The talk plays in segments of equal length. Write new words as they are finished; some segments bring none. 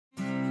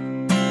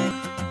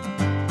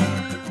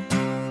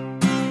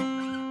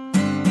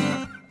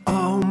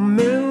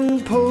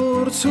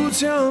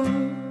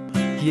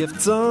Ուրախացության և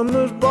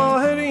ծանր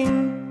պահերին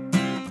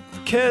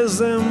քեզ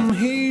եմ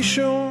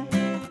հիշում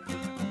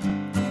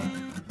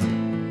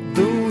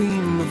դու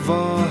իմ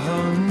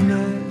վահանն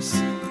ես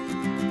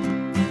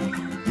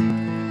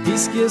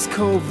իսկ ես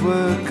քո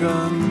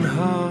վրկան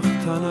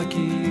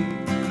հաղթանակի.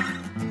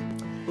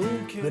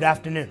 Good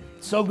afternoon.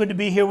 So good to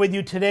be here with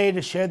you today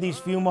to share these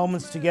few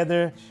moments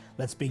together.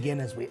 Let's begin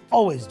as we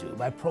always do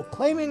by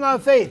proclaiming our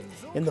faith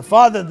in the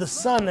Father, the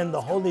Son, and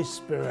the Holy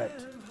Spirit.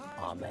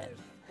 Amen.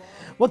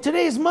 Well,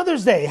 today is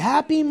Mother's Day.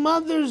 Happy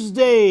Mother's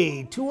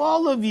Day to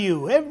all of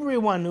you,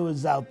 everyone who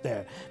is out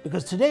there.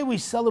 Because today we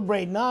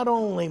celebrate not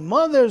only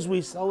mothers,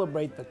 we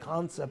celebrate the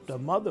concept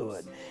of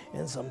motherhood.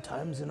 And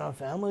sometimes in our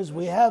families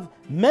we have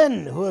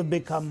men who have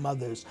become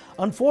mothers.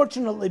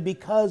 Unfortunately,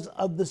 because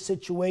of the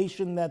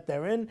situation that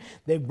they're in,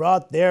 they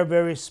brought their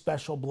very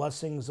special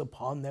blessings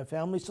upon their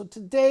family. So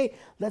today,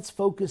 let's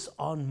focus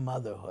on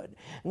motherhood.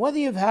 And whether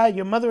you've had,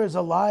 your mother is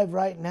alive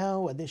right now,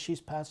 whether she's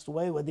passed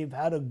away, whether you've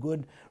had a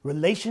good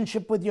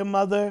relationship with your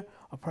mother,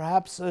 or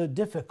perhaps a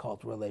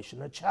difficult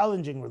relation, a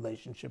challenging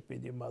relationship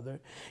with your mother,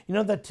 you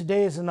know that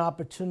today is an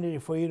opportunity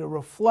for you to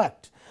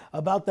reflect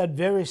about that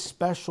very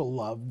special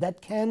love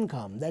that can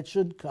come, that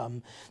should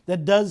come,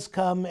 that does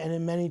come, and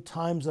in many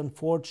times,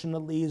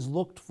 unfortunately, is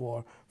looked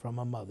for from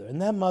a mother.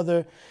 And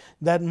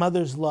that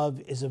mother's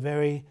love is a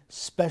very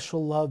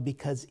special love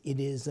because it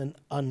is an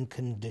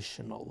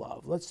unconditional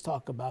love. Let's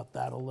talk about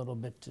that a little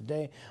bit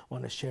today. I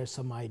want to share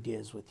some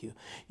ideas with you.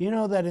 You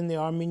know that in the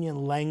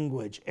Armenian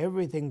language,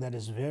 everything that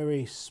is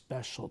very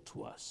special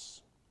to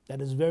us,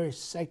 that is very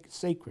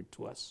sacred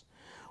to us,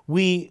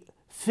 we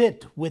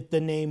fit with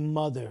the name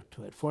mother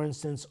to it. For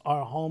instance,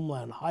 our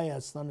homeland,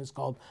 Hayastan, is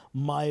called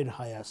Mair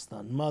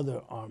Hayastan,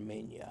 Mother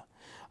Armenia.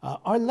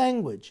 Our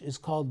language is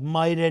called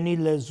Maireni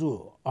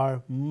Lezu,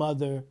 our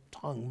mother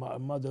tongue, our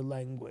mother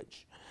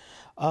language.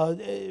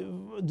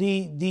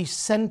 The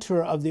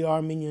center of the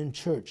Armenian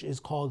Church is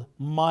called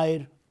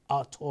Mair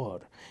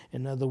Ator.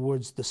 In other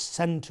words, the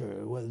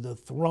center, the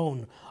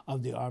throne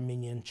of the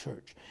Armenian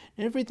Church.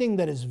 And everything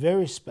that is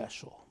very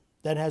special,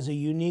 that has a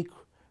unique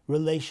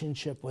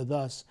relationship with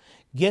us,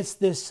 gets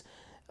this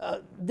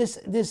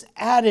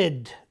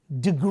added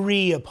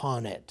degree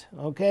upon it,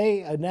 okay?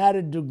 An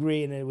added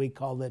degree, and we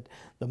call it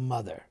the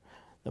mother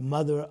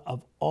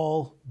of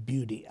all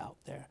beauty out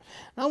there.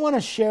 And I want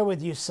to share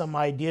with you some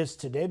ideas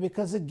today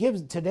because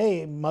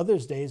today,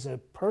 Mother's Day is a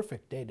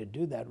perfect day to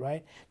do that,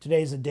 right?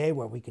 Today is a day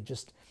where we could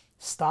just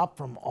stop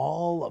from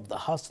all of the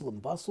hustle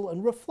and bustle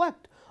and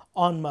reflect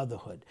on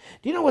motherhood.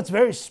 Do you know what's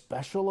very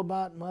special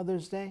about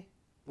Mother's Day?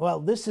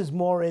 Well, this is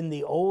more in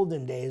the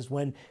olden days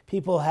when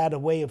people had a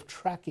way of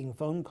tracking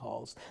phone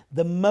calls.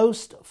 The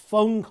most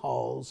phone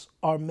calls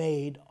are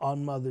made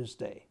on Mother's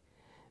Day.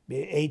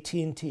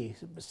 AT&T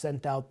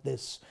sent out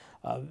this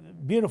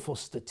beautiful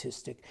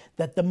statistic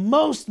that the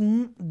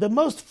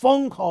most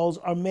phone calls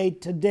are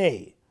made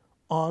today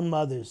on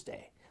Mother's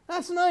Day.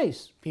 That's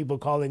nice. People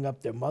calling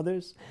up their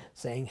mothers,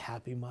 saying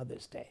Happy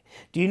Mother's Day.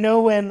 Do you know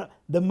when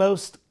the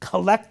most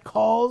collect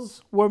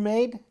calls were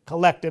made?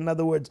 Collect, in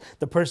other words,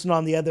 the person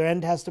on the other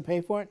end has to pay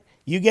for it.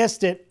 You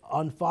guessed it,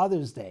 on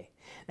Father's Day.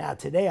 Now,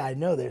 today I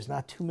know there's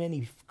not too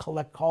many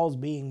collect calls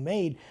being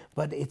made,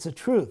 but it's a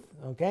truth,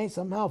 okay?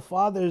 Somehow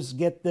fathers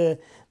get the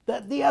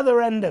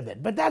other end of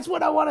it. But that's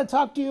what I want to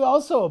talk to you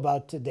also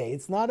about today.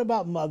 It's not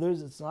about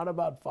mothers. It's not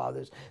about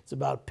fathers. It's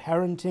about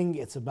parenting.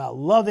 It's about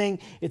loving.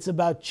 It's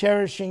about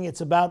cherishing.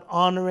 It's about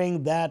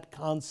honoring that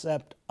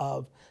concept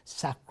of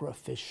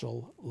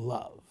sacrificial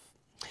love.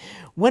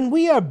 When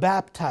we are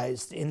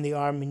baptized in the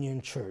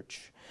Armenian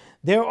Church,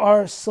 there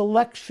are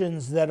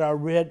selections that are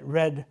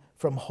read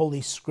from Holy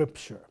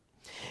Scripture.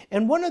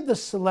 And one of the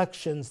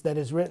selections that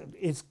is written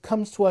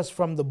comes to us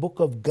from the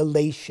book of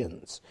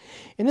Galatians.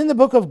 And in the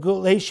book of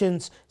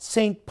Galatians,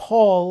 St.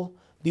 Paul,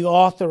 the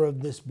author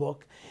of this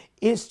book,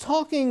 is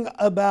talking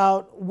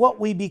about what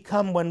we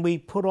become when we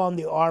put on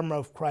the armor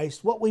of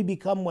Christ, what we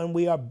become when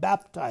we are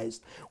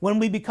baptized, when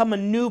we become a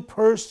new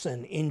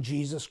person in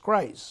Jesus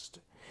Christ.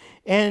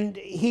 And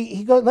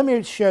he goes, let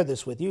me share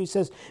this with you. He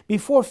says,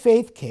 before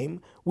faith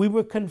came, we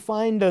were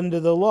confined under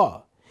the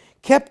law,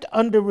 kept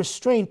under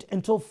restraint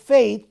until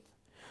faith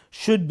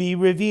should be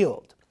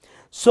revealed,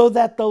 so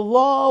that the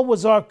law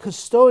was our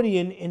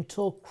custodian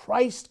until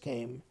Christ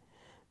came,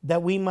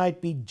 that we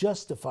might be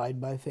justified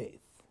by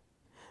faith.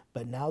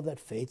 But now that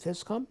faith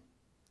has come,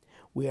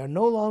 we are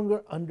no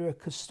longer under a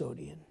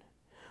custodian.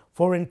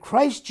 For in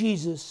Christ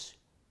Jesus,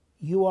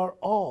 you are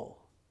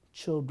all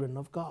children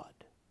of God.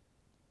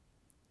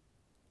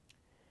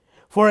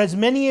 For as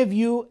many of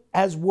you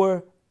as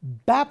were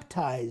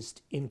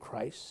baptized in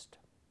Christ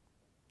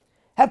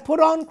have put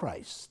on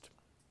Christ.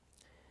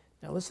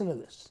 Now listen to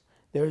this.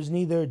 There is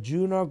neither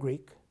Jew nor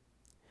Greek.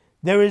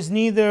 There is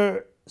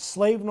neither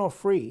slave nor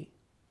free.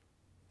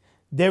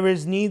 There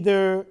is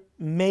neither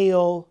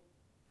male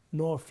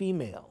nor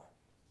female.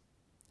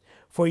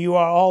 For you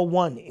are all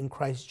one in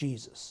Christ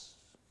Jesus.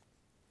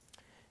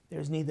 There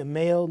is neither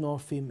male nor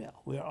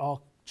female. We are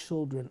all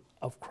children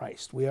of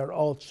Christ. We are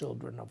all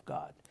children of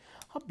God.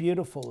 How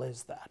beautiful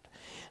is that?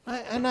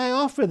 And I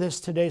offer this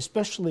today,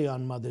 especially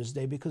on Mother's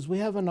Day, because we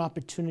have an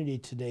opportunity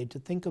today to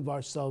think of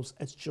ourselves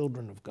as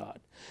children of God,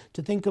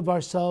 to think of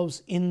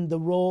ourselves in the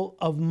role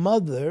of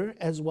mother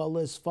as well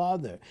as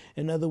father,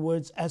 in other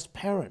words, as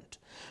parent,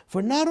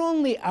 for not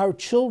only our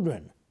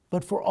children,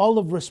 but for all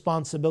of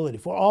responsibility,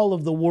 for all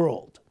of the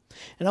world.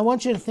 And I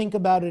want you to think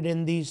about it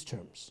in these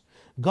terms.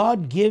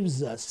 God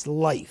gives us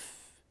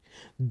life.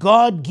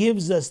 God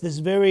gives us this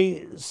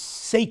very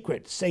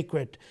sacred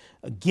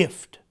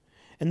gift.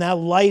 And that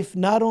life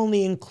not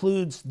only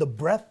includes the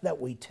breath that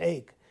we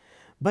take,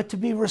 but to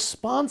be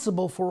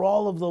responsible for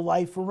all of the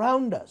life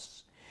around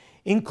us,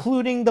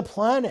 including the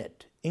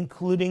planet,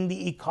 including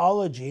the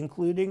ecology,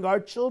 including our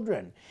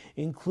children,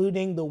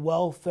 including the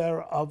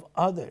welfare of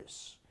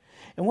others.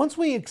 And once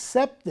we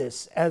accept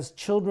this as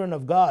children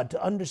of God,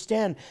 to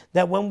understand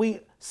that when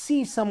we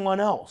see someone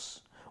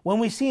else, when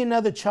we see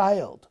another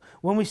child,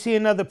 when we see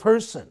another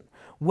person,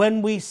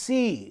 when we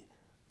see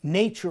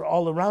nature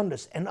all around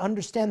us, and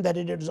understand that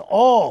it is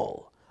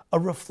all a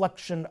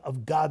reflection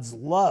of God's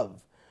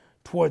love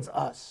towards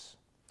us,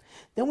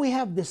 then we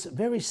have this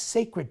very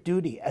sacred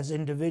duty as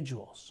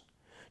individuals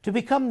to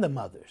become the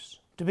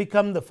mothers, to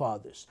become the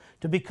fathers,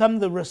 to become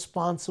the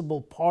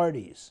responsible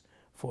parties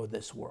for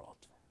this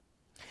world.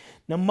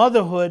 Now,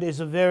 motherhood is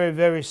a very,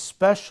 very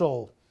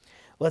special,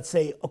 let's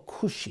say, a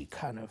cushy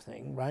kind of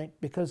thing, right?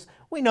 Because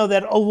we know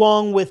that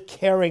along with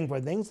caring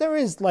for things, there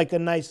is like a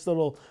nice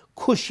little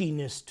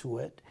cushiness to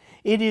it.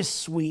 It is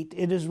sweet,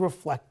 it is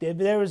reflective,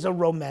 there is a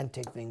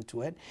romantic thing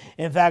to it.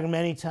 In fact,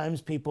 many times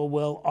people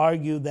will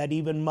argue that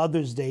even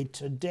Mother's Day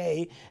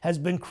today has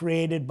been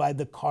created by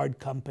the card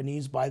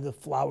companies, by the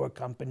flower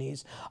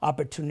companies,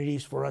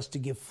 opportunities for us to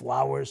give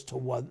flowers to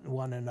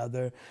one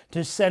another,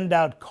 to send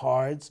out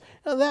cards.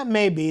 Now, that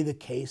may be the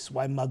case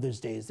why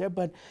Mother's Day is there,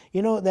 but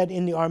you know that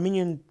in the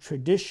Armenian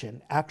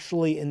tradition,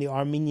 actually in the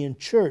Armenian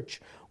Church,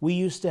 we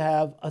used to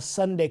have a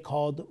Sunday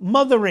called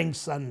Mothering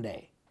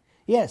Sunday.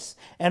 Yes,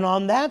 and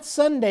on that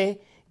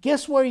Sunday,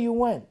 guess where you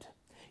went?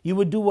 You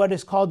would do what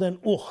is called an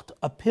ucht,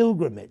 a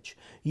pilgrimage.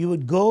 You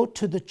would go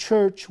to the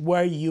church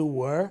where you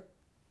were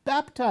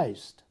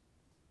baptized.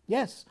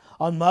 Yes,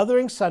 on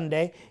Mothering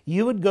Sunday,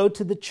 you would go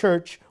to the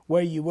church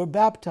where you were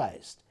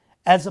baptized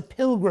as a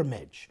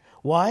pilgrimage.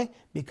 Why?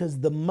 Because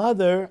the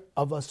mother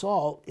of us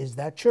all is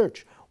that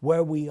church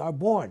where we are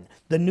born,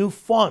 the new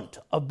font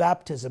of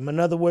baptism. In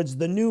other words,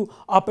 the new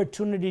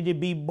opportunity to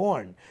be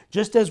born.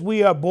 Just as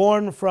we are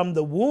born from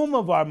the womb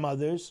of our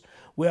mothers,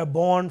 we are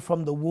born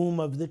from the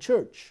womb of the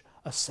church,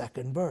 a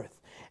second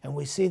birth. And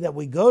we see that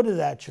we go to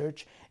that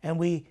church and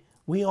we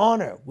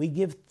honor, we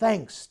give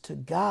thanks to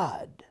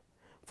God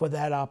for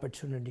that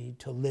opportunity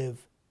to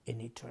live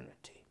in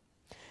eternity.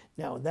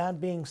 Now,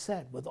 that being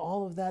said, with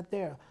all of that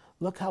there,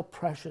 look how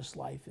precious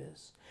life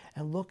is.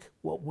 And look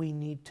what we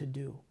need to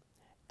do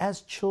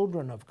as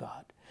children of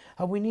God,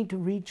 how we need to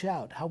reach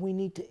out, how we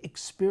need to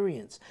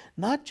experience,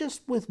 not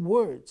just with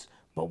words,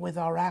 but with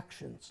our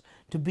actions,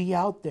 to be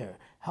out there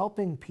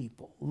helping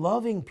people,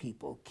 loving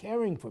people,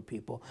 caring for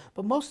people,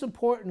 but most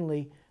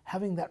importantly,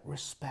 having that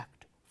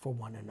respect for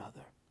one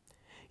another.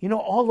 You know,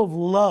 all of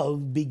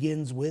love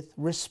begins with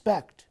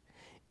respect.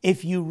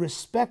 If you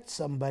respect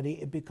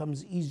somebody, it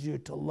becomes easier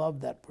to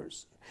love that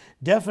person.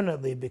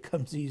 Definitely it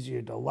becomes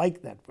easier to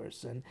like that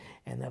person,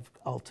 and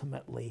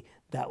ultimately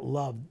that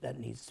love that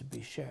needs to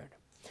be shared.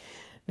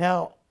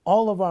 Now,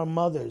 all of our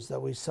mothers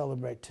that we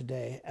celebrate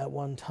today at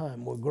one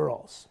time were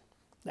girls.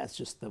 That's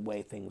just the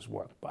way things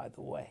work, by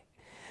the way.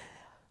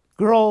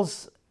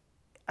 Girls,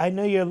 I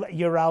know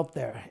you're out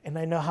there, and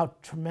I know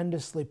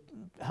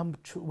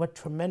what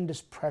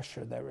tremendous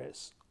pressure there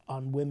is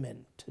on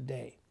women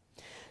today.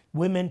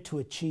 Women to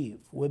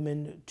achieve,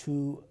 women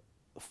to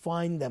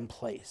find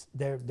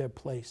their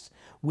place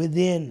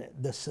within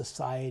the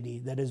society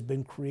that has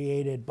been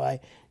created by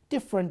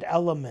different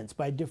elements,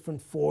 by different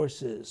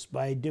forces,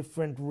 by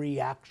different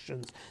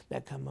reactions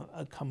that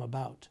come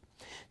about.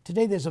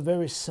 Today there's a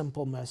very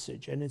simple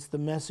message, and it's the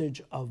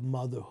message of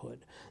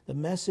motherhood, the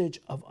message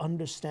of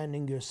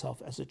understanding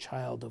yourself as a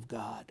child of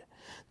God,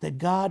 that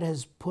God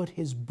has put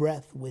his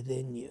breath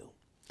within you.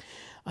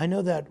 I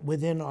know that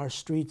within our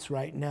streets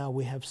right now,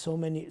 we have so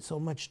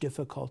much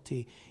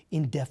difficulty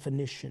in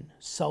definition,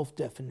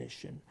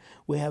 self-definition.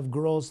 We have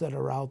girls that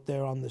are out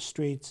there on the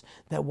streets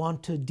that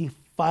want to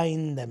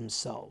define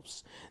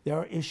themselves. There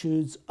are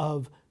issues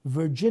of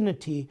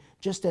virginity,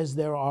 just as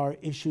there are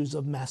issues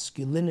of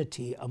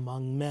masculinity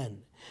among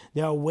men.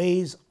 There are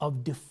ways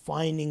of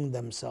defining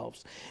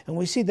themselves. And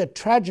we see that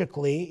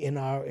tragically in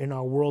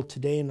our world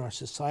today, in our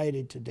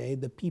society today,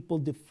 the people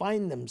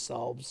define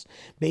themselves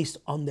based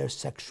on their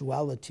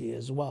sexuality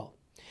as well.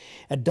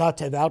 At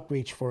Datev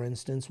Outreach, for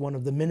instance, one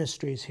of the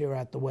ministries here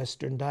at the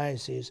Western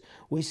Diocese,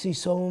 we see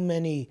so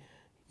many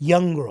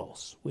young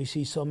girls, we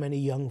see so many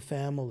young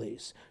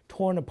families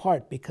torn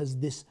apart because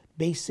this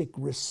basic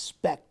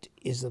respect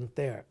isn't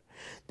there.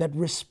 that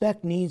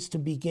respect needs to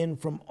begin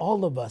from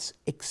all of us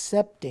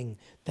accepting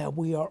that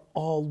we are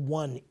all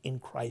one in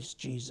Christ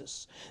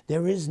Jesus.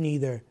 There is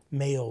neither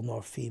male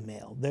nor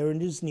female. There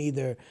is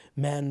neither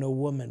man nor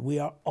woman. We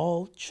are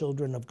all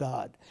children of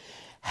God.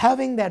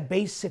 Having that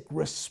basic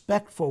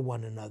respect for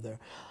one another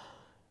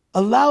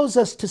allows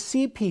us to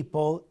see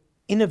people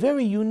in a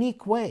very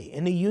unique way,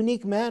 in a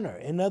unique manner.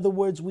 In other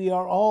words, we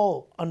are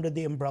all under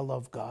the umbrella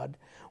of God.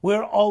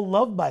 We're all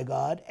loved by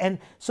God. And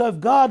so if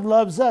God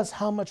loves us,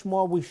 how much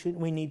more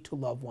we need to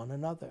love one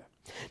another?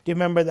 Do you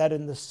remember that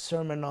in the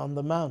Sermon on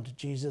the Mount,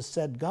 Jesus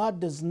said, God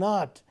does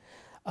not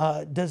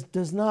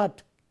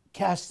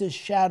cast his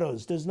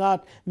shadows, does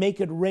not make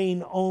it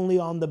rain only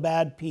on the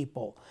bad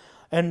people,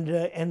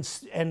 and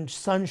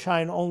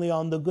sunshine only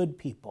on the good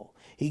people.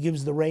 He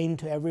gives the rain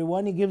to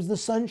everyone. He gives the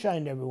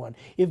sunshine to everyone.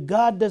 If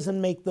God doesn't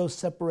make those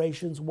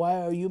separations, why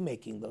are you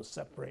making those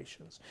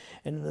separations?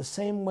 And in the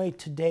same way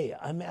today,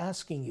 I'm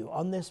asking you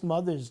on this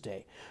Mother's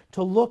Day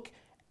to look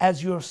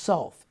as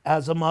yourself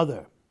as a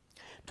mother,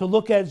 to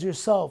look as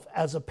yourself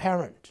as a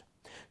parent,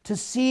 to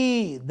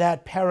see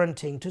that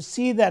parenting, to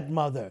see that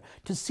mother,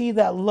 to see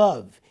that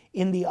love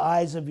in the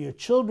eyes of your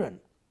children,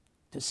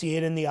 to see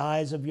it in the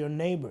eyes of your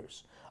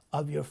neighbors,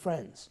 of your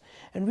friends,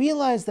 and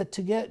realize that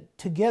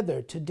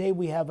together today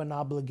we have an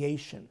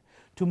obligation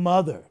to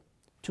mother,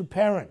 to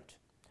parent,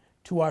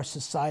 to our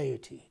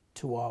society,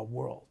 to our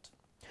world.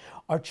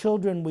 Our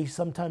children, we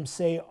sometimes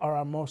say, are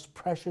our most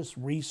precious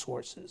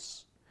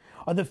resources,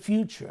 are the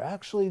future.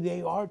 Actually,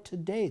 they are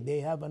today. They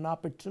have an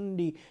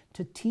opportunity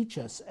to teach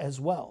us as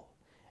well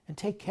and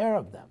take care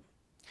of them.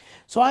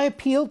 So I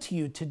appeal to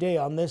you today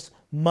on this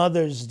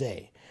Mother's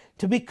Day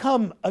to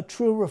become a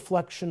true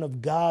reflection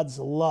of God's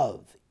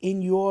love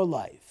in your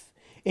life,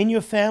 in your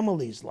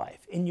family's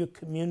life, in your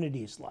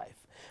community's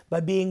life,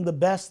 by being the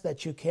best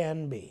that you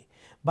can be,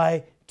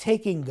 by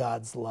taking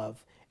God's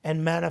love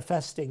and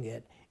manifesting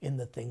it in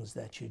the things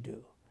that you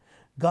do.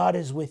 God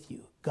is with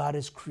you. God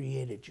has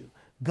created you.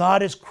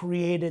 God has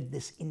created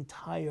this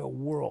entire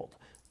world.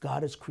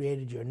 God has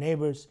created your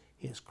neighbors.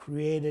 He has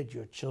created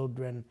your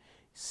children.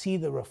 See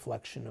the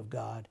reflection of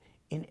God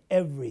in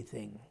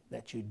everything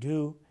that you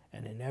do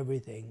and in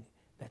everything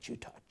that you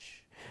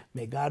touch.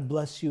 May God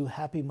bless you.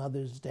 Happy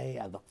Mother's Day.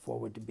 I look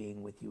forward to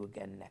being with you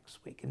again next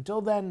week.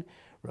 Until then,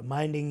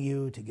 reminding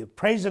you to give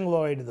praise and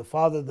glory to the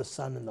Father, the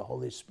Son, and the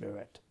Holy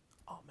Spirit.